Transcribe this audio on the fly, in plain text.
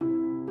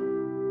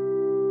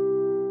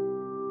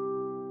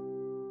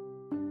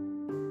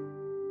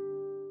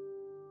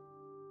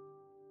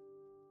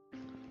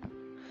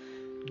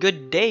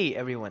Good day,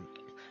 everyone.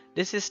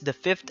 This is the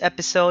fifth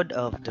episode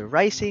of the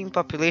Rising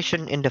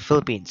Population in the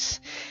Philippines.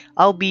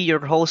 I'll be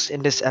your host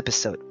in this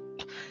episode.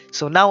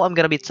 So, now I'm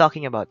gonna be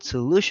talking about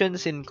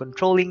solutions in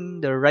controlling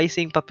the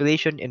rising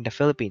population in the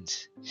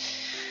Philippines.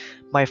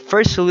 My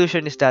first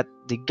solution is that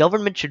the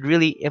government should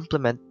really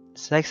implement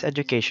sex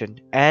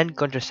education and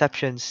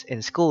contraceptions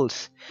in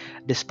schools,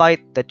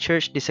 despite the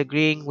church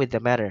disagreeing with the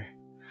matter.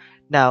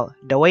 Now,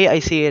 the way I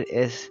see it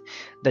is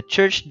the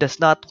church does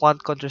not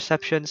want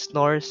contraceptions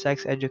nor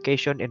sex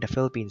education in the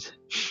Philippines.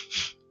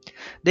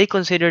 They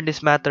consider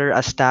this matter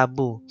as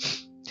taboo.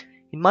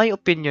 In my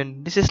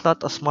opinion, this is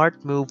not a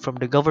smart move from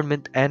the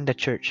government and the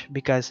church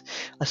because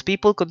as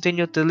people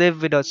continue to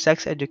live without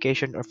sex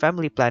education or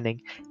family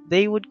planning,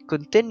 they would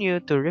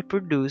continue to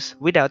reproduce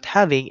without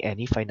having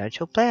any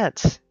financial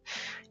plans.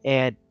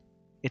 And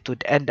it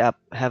would end up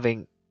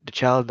having the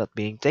child not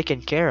being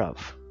taken care of.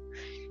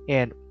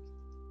 And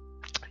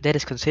that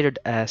is considered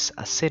as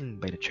a sin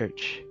by the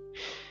church.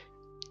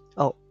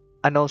 Oh,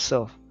 and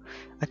also,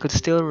 I could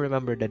still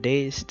remember the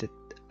days that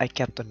I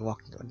kept on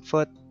walking on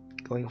foot,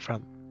 going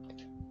from,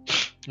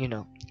 you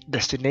know,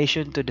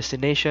 destination to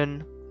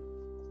destination.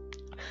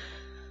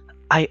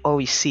 I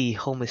always see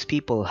homeless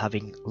people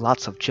having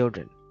lots of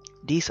children.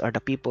 These are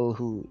the people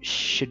who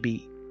should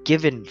be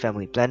given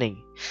family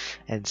planning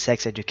and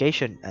sex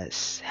education,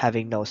 as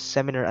having no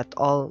seminar at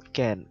all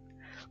can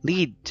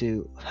lead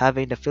to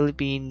having the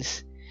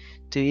Philippines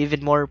to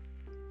even more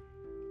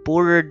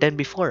poorer than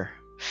before.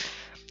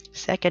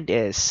 Second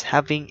is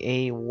having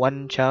a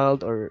one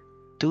child or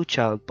two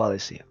child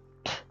policy.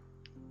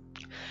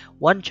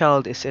 One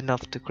child is enough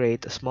to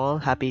create a small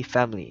happy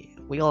family.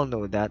 We all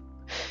know that.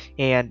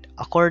 And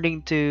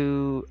according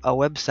to a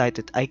website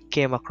that I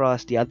came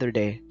across the other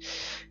day,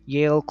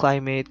 Yale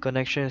Climate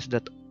Connections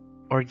that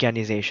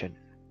organization,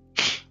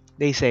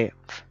 they say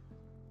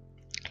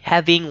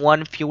having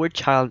one fewer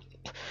child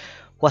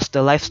was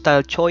the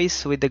lifestyle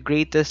choice with the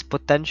greatest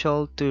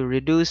potential to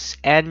reduce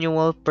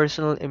annual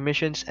personal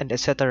emissions and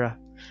etc.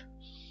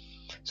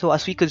 So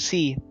as we could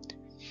see,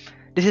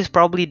 this is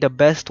probably the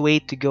best way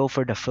to go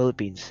for the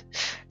Philippines,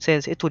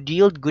 since it would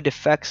yield good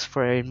effects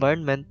for our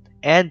environment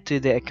and to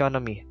the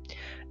economy.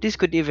 This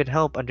could even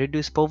help and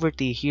reduce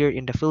poverty here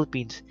in the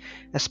Philippines,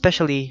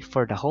 especially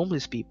for the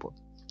homeless people.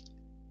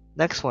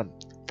 Next one,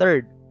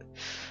 third,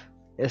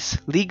 is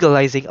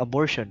legalizing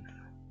abortion.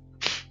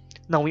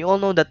 Now, we all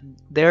know that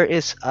there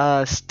is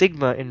a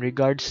stigma in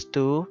regards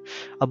to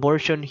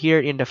abortion here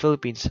in the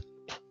Philippines.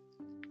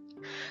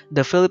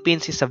 The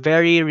Philippines is a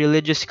very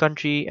religious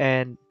country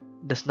and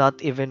does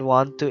not even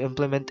want to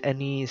implement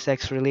any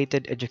sex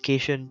related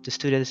education to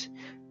students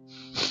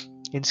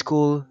in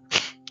school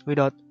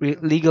without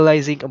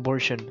legalizing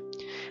abortion.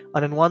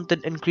 An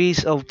unwanted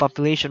increase of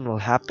population will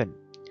happen.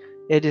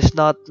 It is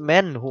not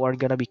men who are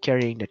gonna be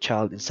carrying the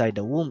child inside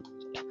the womb,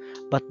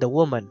 but the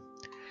woman.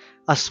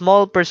 A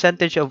small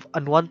percentage of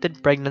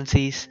unwanted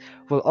pregnancies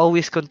will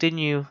always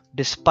continue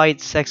despite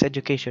sex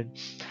education,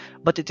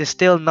 but it is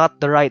still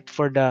not the right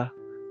for the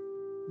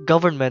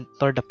government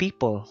nor the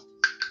people,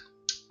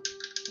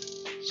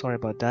 sorry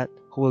about that,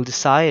 who will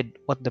decide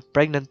what the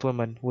pregnant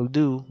woman will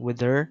do with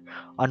her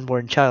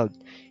unborn child.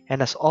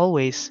 And as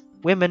always,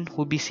 women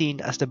will be seen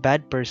as the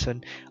bad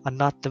person and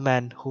not the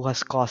man who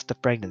has caused the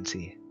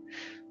pregnancy.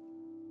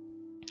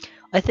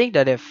 I think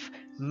that if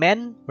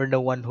men were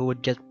the one who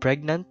would get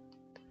pregnant,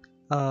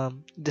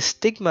 the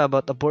stigma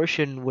about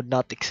abortion would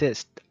not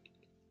exist.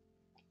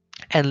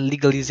 And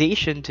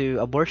legalization to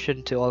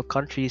abortion to all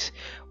countries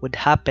would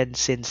happen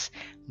since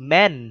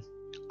men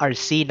are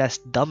seen as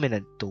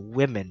dominant to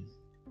women.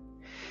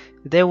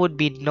 There would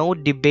be no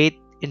debate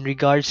in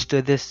regards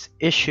to this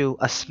issue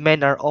as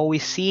men are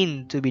always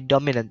seen to be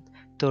dominant.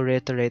 To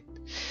reiterate,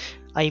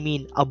 I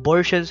mean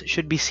abortions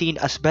should be seen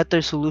as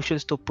better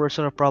solutions to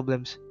personal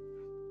problems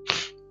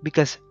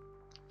because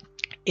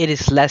it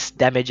is less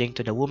damaging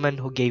to the woman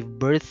who gave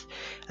birth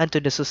and to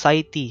the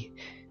society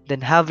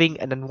than having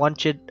an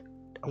unwanted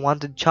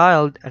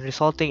child and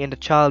resulting in the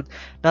child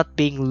not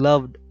being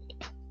loved,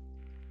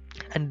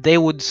 and they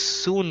would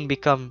soon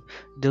become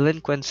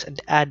delinquents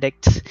and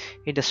addicts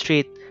in the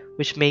street,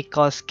 which may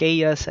cause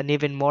chaos and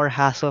even more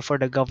hassle for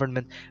the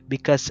government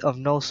because of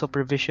no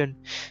supervision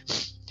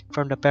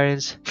from the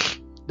parents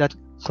that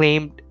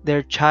claimed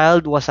their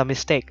child was a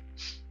mistake.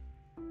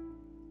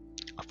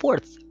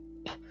 Fourth,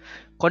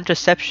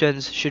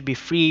 contraceptions should be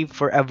free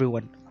for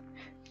everyone.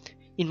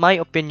 In my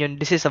opinion,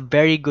 this is a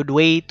very good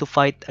way to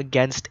fight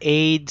against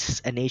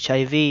AIDS and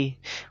HIV,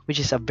 which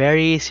is a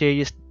very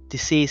serious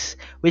disease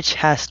which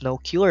has no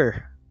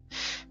cure.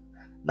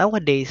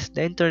 Nowadays,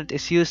 the internet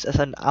is used as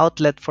an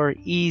outlet for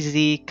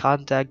easy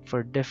contact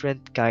for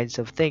different kinds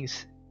of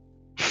things.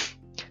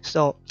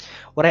 So,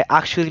 what I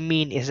actually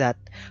mean is that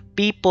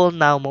people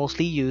now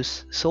mostly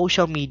use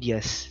social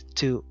medias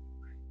to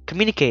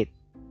communicate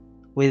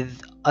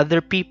with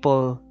other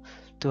people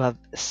to have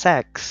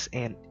sex,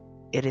 and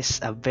it is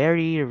a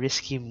very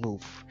risky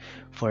move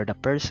for the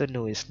person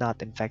who is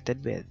not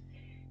infected with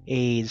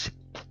AIDS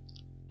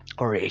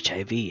or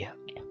HIV.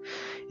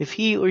 if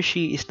he or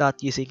she is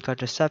not using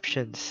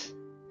contraceptions.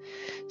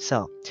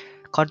 So,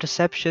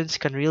 contraceptions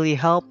can really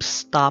help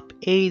stop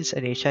AIDS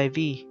and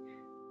HIV,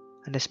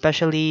 and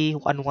especially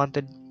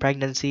unwanted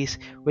pregnancies,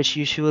 which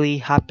usually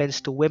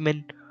happens to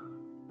women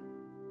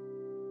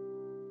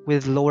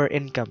with lower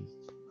income.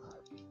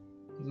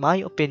 In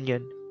my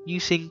opinion,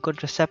 using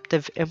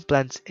contraceptive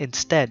implants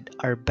instead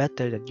are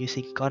better than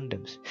using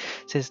condoms,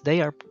 since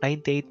they are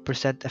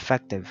 98%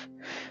 effective.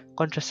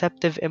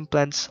 Contraceptive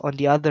implants, on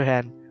the other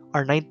hand,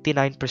 are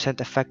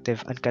 99%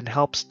 effective and can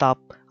help stop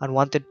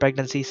unwanted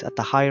pregnancies at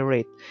a high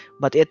rate,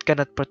 but it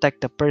cannot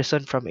protect the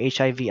person from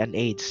HIV and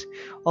AIDS,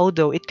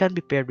 although it can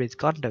be paired with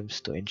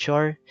condoms to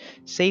ensure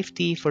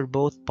safety for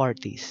both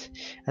parties.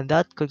 And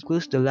that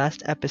concludes the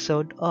last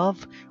episode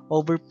of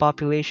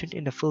Overpopulation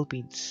in the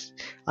Philippines.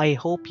 I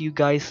hope you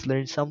guys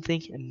learned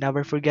something and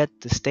never forget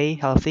to stay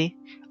healthy,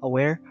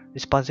 aware,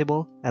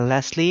 responsible, and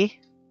lastly,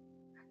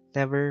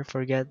 never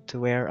forget to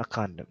wear a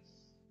condom.